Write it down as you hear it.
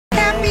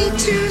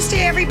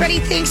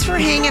everybody. Thanks for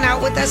hanging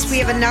out with us. We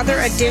have another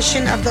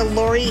edition of the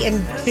Lori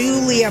and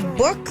Julia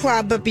Book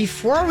Club. But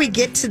before we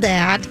get to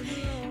that,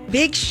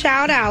 big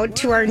shout out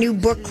to our new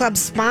book club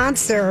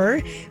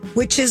sponsor,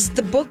 which is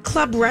the Book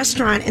Club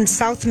Restaurant in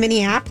South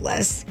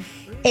Minneapolis.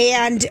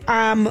 And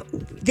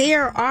they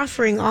are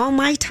offering all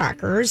my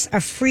talkers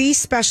a free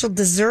special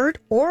dessert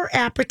or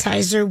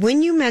appetizer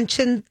when you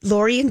mention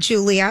Lori and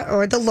Julia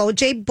or the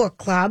LOJ Book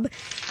Club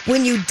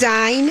when you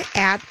dine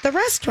at the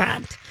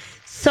restaurant.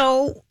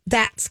 So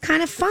that's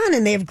kind of fun.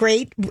 And they have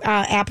great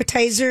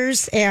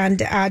appetizers and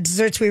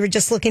desserts. We were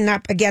just looking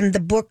up, again,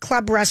 the Book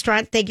Club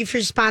Restaurant. Thank you for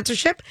your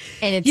sponsorship.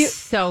 And it's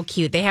so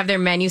cute. They have their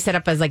menu set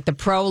up as like the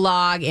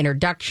prologue,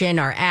 introduction,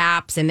 our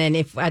apps. And then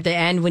if at the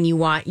end, when you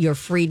want your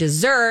free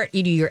dessert,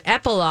 you do your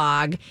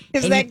epilogue.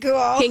 Isn't that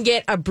cool? You can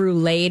get a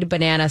bruleed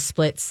banana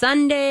split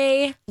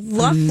sundae.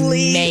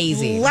 Lovely.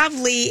 Amazing.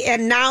 Lovely.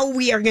 And now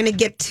we are going to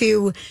get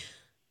to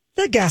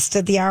the guest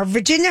of the hour.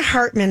 Virginia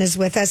Hartman is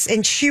with us,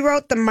 and she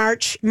wrote the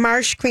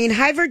Marsh Queen.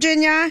 Hi,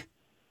 Virginia.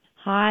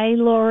 Hi,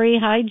 Lori.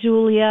 Hi,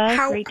 Julia.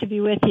 Great to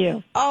be with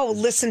you. Oh,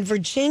 listen,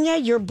 Virginia,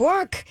 your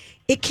book,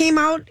 it came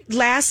out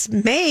last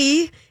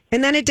May,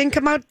 and then it didn't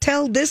come out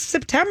till this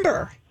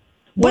September.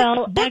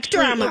 Well, book actually,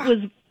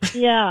 drama.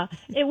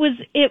 It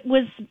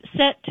was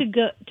set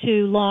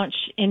to launch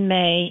in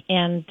May,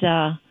 and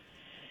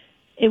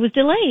it was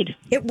delayed.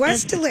 It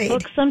was delayed.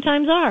 Books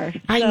sometimes are.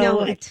 I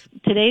know it.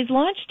 Today's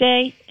launch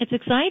day. It's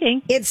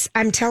exciting.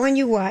 I'm telling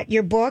you what,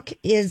 your book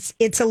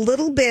it's a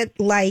little bit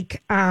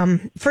like,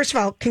 first of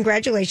all,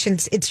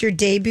 congratulations. It's your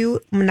debut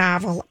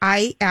novel.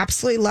 I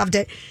absolutely loved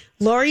it.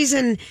 Lori's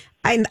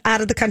I'm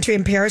out of the country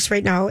in Paris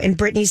right now, and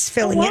Brittany's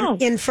filling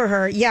in for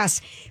her.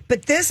 Yes.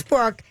 But this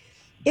book,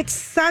 it's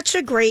such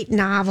a great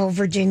novel,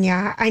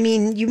 Virginia. I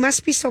mean, you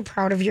must be so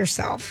proud of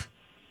yourself.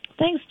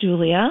 Thanks,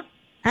 Julia.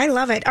 I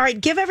love it. All right,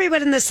 give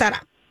everybody the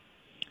setup.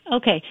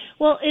 Okay.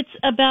 Well, it's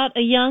about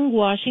a young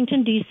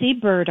Washington, D.C.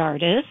 bird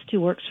artist who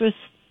works with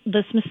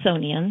the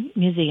Smithsonian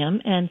Museum,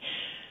 and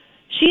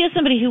she is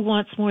somebody who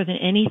wants more than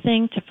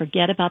anything to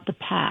forget about the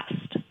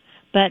past.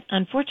 But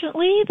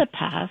unfortunately, the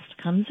past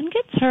comes and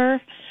gets her.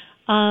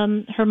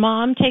 Her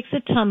mom takes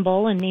a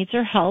tumble and needs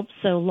her help,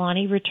 so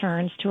Lonnie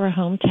returns to her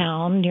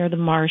hometown near the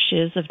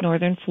marshes of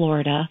northern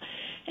Florida.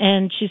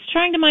 And she's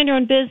trying to mind her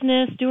own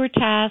business, do her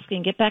task,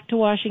 and get back to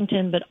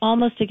Washington, but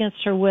almost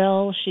against her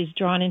will, she's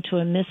drawn into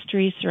a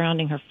mystery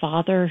surrounding her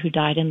father, who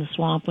died in the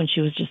swamp when she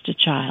was just a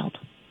child.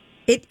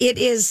 It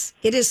is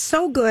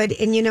so good,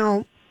 and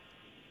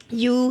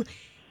you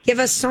give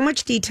us so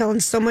much detail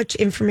and so much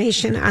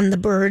information on the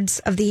birds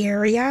of the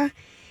area,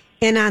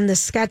 and on the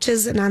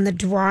sketches and on the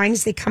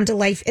drawings. They come to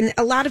life, and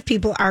a lot of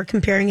people are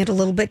comparing it a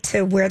little bit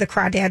to Where the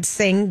Crawdads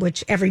Sing,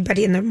 which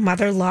everybody and their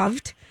mother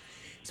loved.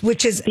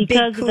 Which is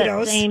because big kudos.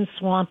 Of that same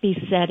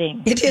swampy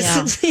setting. It is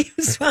the same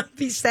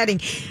swampy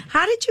setting.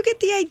 How did you get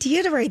the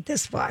idea to write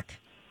this book?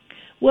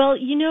 Well,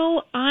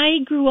 I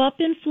grew up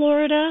in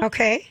Florida.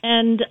 Okay.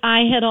 And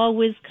I had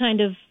always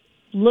kind of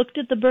looked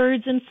at the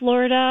birds in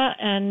Florida,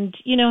 and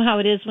you know how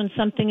it is when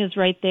something is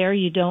right there,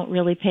 you don't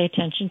really pay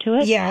attention to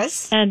it.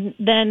 Yes. And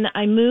then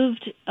I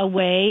moved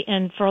away,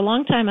 and for a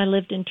long time I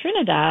lived in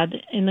Trinidad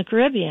in the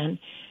Caribbean.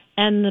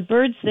 And the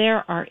birds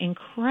there are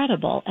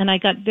incredible. And I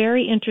got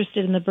very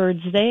interested in the birds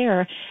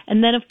there.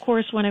 And then, of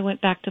course, when I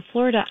went back to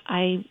Florida,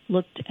 I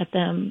looked at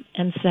them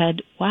and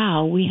said,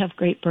 wow, we have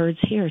great birds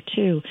here,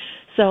 too.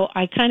 So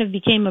I kind of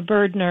became a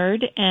bird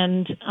nerd.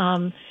 And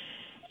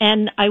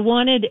I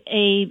wanted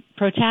a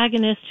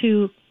protagonist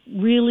who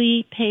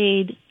really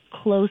paid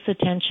close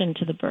attention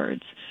to the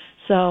birds.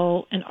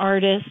 So an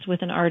artist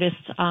with an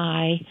artist's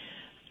eye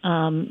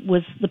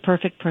was the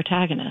perfect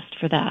protagonist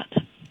for that.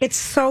 It's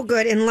so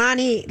good. And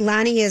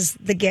Lonnie is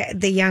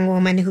the young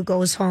woman who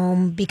goes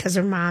home because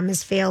her mom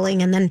is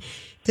failing, and then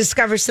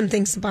discovers some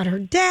things about her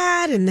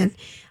dad. And then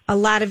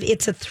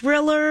it's a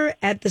thriller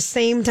at the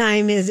same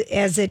time as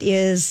it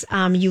is.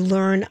 You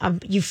learn,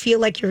 you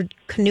feel like you're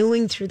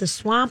canoeing through the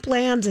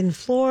swamplands in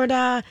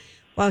Florida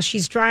while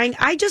she's drying.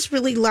 I just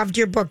really loved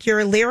your book.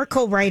 You're a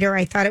lyrical writer.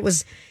 I thought it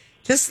was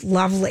just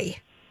lovely.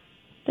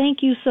 Thank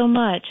you so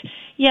much.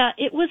 Yeah,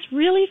 it was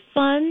really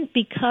fun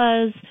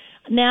because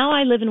now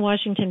I live in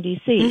Washington,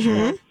 D.C.,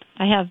 Mm-hmm. so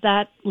I have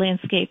that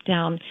landscape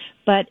down.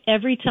 But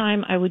every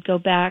time I would go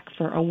back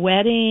for a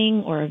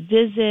wedding or a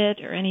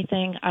visit or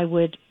anything, I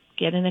would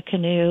get in a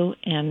canoe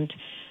and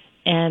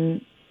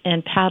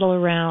paddle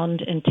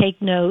around and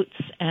take notes.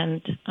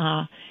 And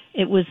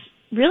it was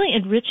really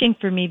enriching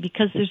for me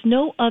because there's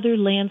no other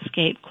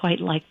landscape quite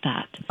like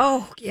that.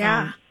 Oh,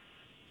 yeah.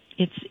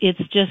 It's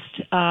just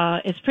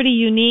it's pretty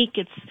unique.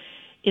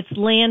 It's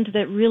land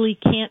that really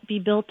can't be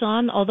built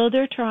on, although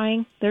they're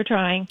trying.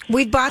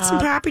 We've bought some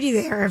property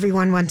there,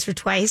 everyone, once or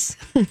twice.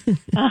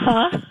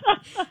 Uh-huh.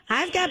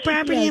 I've got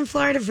property in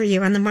Florida for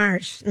you on the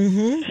Marsh.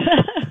 Mm-hmm.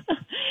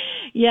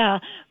 Yeah.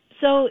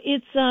 So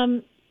it's,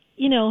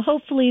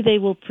 hopefully they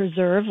will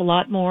preserve a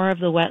lot more of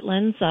the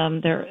wetlands.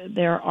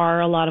 There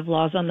are a lot of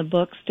laws on the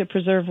books to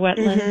preserve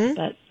wetlands,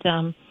 but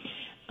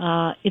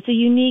it's a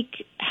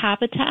unique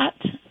habitat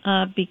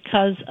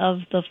because of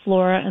the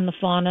flora and the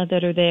fauna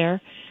that are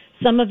there.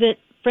 Some of it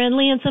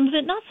friendly and some of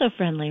it not so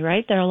friendly,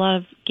 right? There are a lot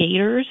of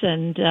gators,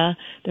 and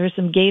there are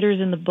some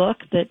gators in the book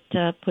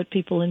that put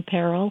people in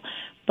peril.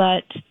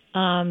 But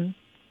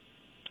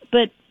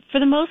for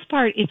the most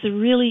part, it's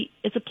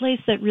a place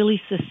that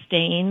really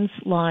sustains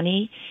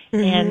Lonnie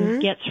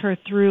and gets her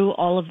through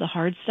all of the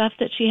hard stuff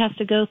that she has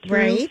to go through,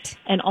 right,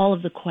 and all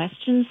of the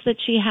questions that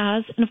she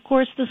has. And of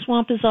course, the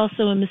swamp is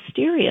also a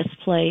mysterious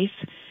place.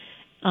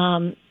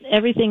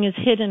 Everything is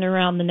hidden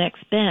around the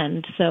next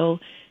bend, so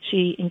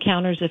she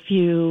encounters a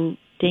few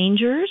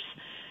dangers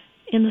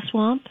in the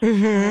swamp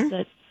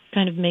that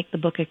kind of make the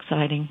book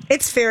exciting.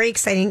 It's very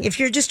exciting. If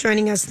you're just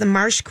joining us, The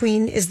Marsh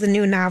Queen is the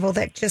new novel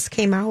that just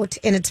came out,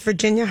 and it's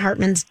Virginia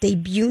Hartman's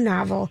debut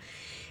novel.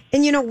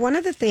 And, one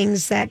of the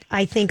things that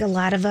I think a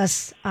lot of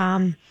us,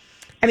 some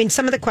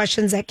of the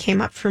questions that came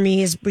up for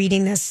me is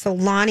reading this. So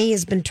Lonnie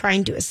has been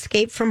trying to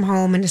escape from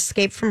home and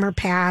escape from her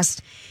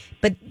past,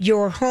 but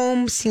your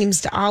home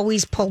seems to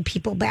always pull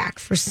people back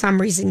for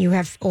some reason. You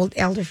have old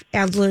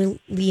elderly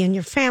in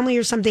your family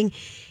or something.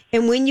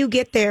 And when you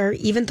get there,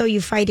 even though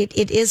you fight it,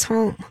 it is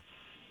home.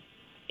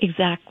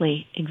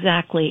 Exactly.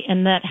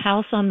 And that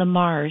house on the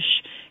marsh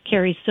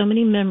carries so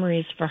many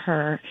memories for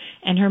her.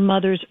 And her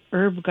mother's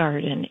herb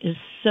garden is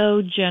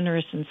so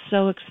generous and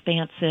so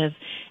expansive.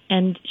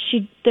 And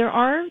there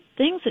are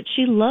things that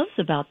she loves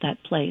about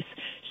that place.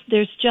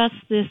 There's just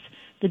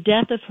the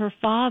death of her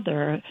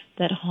father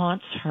that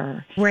haunts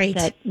her. Right.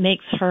 That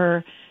makes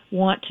her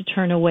want to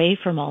turn away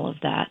from all of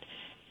that.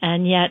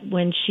 And yet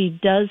when she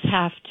does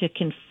have to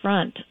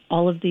confront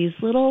all of these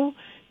little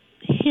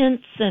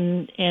hints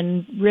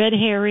and red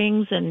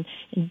herrings and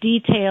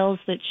details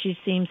that she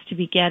seems to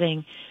be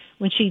getting,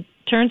 when she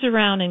turns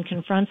around and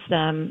confronts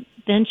them,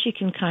 then she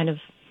can kind of,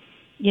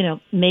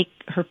 make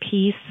her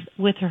peace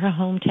with her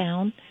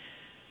hometown.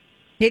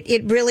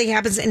 It really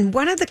happens. And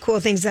one of the cool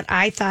things that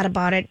I thought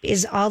about it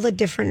is all the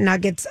different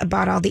nuggets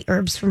about all the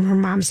herbs from her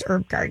mom's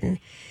herb garden.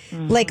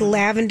 Like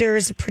lavender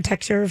is a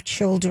protector of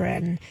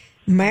children.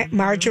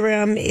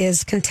 Marjoram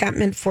is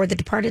contentment for the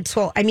departed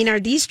soul. Are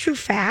these true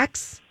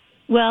facts?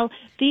 Well,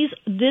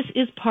 this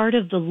is part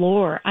of the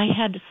lore. I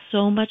had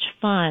so much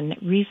fun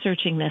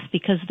researching this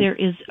because there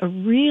is a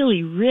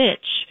really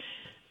rich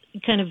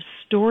kind of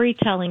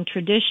storytelling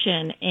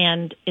tradition,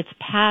 and it's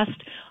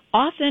passed.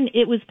 Often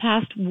it was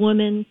passed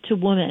woman to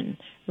woman,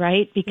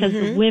 right? Because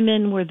the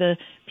women were the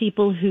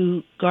people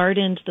who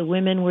gardened. The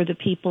women were the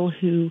people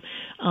who,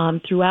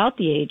 throughout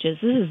the ages,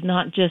 this is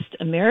not just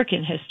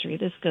American history.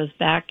 This goes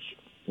back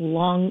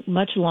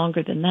much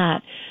longer than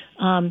that.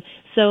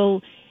 So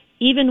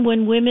even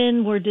when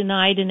women were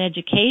denied an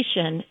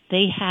education,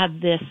 they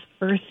had this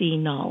earthy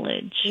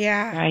knowledge,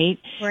 right?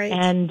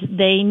 And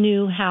they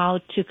knew how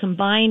to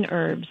combine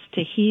herbs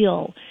to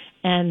heal.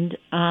 And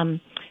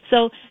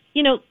so,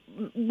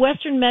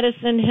 Western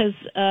medicine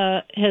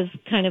has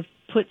kind of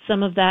put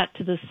some of that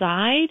to the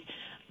side,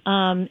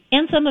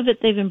 and some of it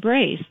they've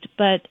embraced.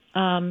 But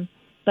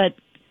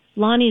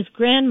Lonnie's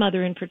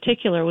grandmother in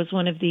particular was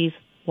one of these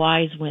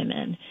wise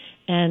women,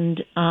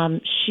 and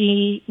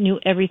she knew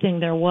everything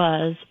there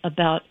was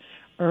about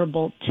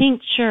herbal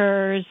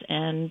tinctures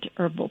and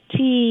herbal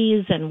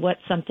teas and what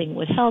something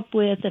would help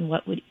with and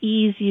what would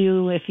ease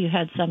you if you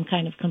had some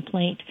kind of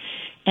complaint.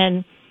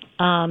 And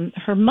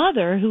her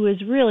mother, who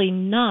is really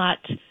not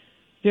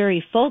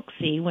very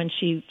folksy when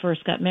she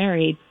first got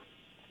married,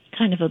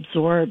 kind of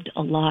absorbed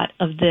a lot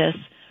of this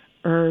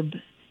herb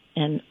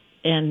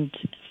and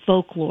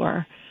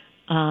folklore.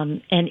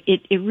 And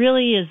it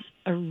really is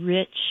a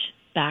rich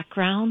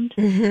background.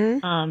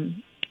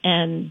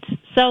 And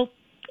so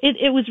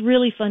it was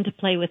really fun to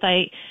play with.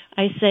 I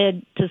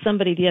said to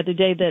somebody the other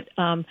day that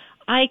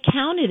I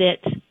counted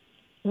it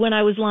when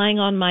I was lying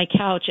on my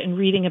couch and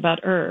reading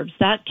about herbs.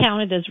 That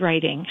counted as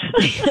writing.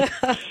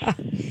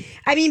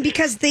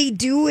 Because they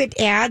do, it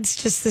adds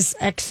just this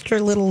extra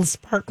little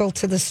sparkle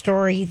to the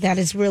story that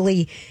is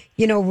really,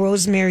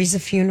 Rosemary's a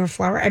funeral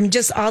flower.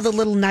 Just all the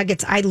little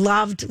nuggets. I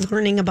loved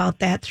learning about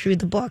that through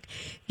the book.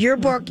 Your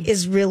book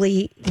is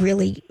really,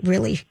 really,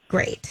 really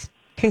great.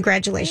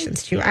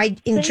 Congratulations to you. I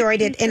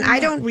enjoyed it. And I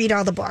don't read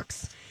all the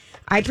books.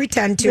 I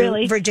pretend to,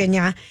 really?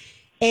 Virginia.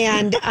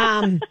 And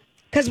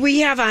because we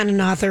have on an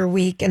author a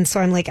week, and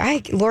so I'm like,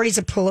 Lori's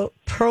a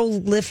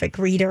prolific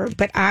reader,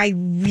 but I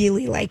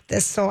really like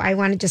this. So I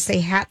wanted to say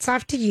hats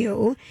off to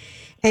you,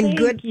 and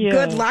good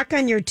luck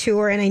on your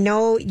tour. And I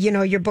know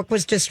your book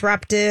was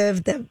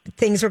disruptive, the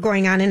things were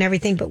going on and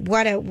everything, but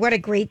what a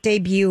great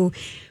debut.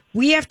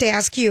 We have to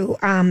ask you.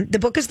 The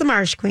book is The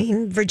Marsh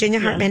Queen, Virginia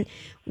Hartman.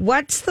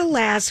 What's the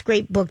last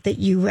great book that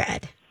you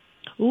read?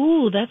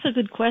 Ooh, that's a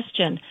good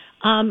question.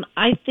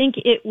 I think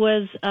it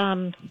was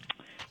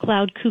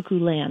Cloud Cuckoo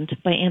Land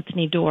by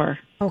Anthony Doerr.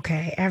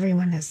 Okay,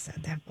 everyone has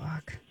said that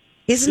book.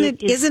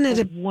 Isn't it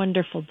a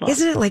wonderful book?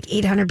 Isn't it like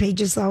 800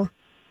 pages though?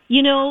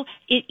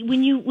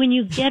 When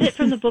you get it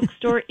from the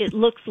bookstore, it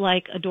looks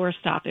like a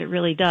doorstop. It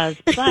really does.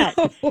 But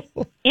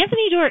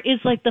Anthony Doerr is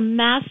like the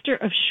master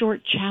of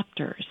short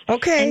chapters.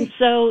 Okay. And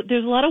so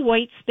there's a lot of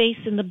white space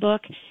in the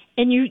book.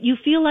 and you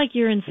feel like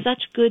you're in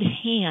such good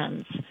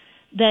hands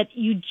that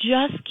you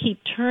just keep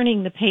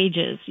turning the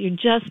pages.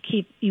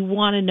 You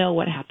want to know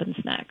what happens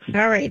next.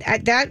 All right.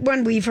 That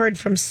one we've heard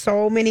from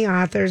so many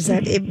authors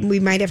that we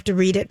might have to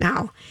read it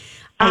now.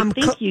 I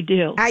think you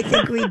do. I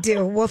think we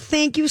do. Well,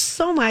 thank you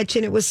so much.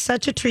 And it was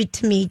such a treat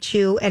to meet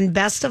you, and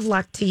best of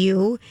luck to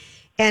you.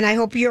 And I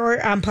hope your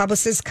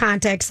publicist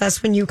contacts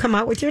us when you come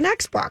out with your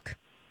next book.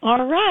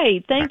 All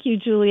right. Thank you,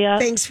 Julia.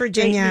 Thanks,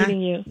 Virginia. Great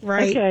meeting you.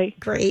 Right. Okay.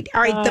 Great.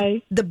 All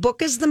right. The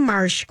book is The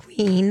Marsh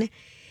Queen.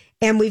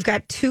 And we've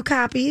got 2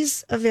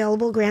 copies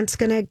available. Grant's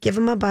going to give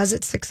them a buzz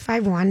at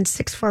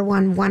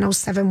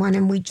 651-641-1071.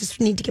 And we just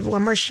need to give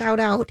one more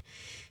shout out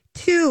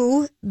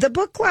to the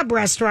Book Club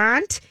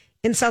restaurant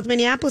in South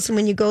Minneapolis. And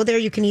when you go there,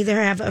 you can either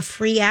have a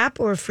free app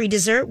or a free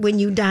dessert when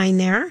you dine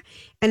there,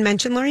 and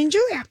mention Lori and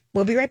Julia.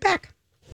 We'll be right back.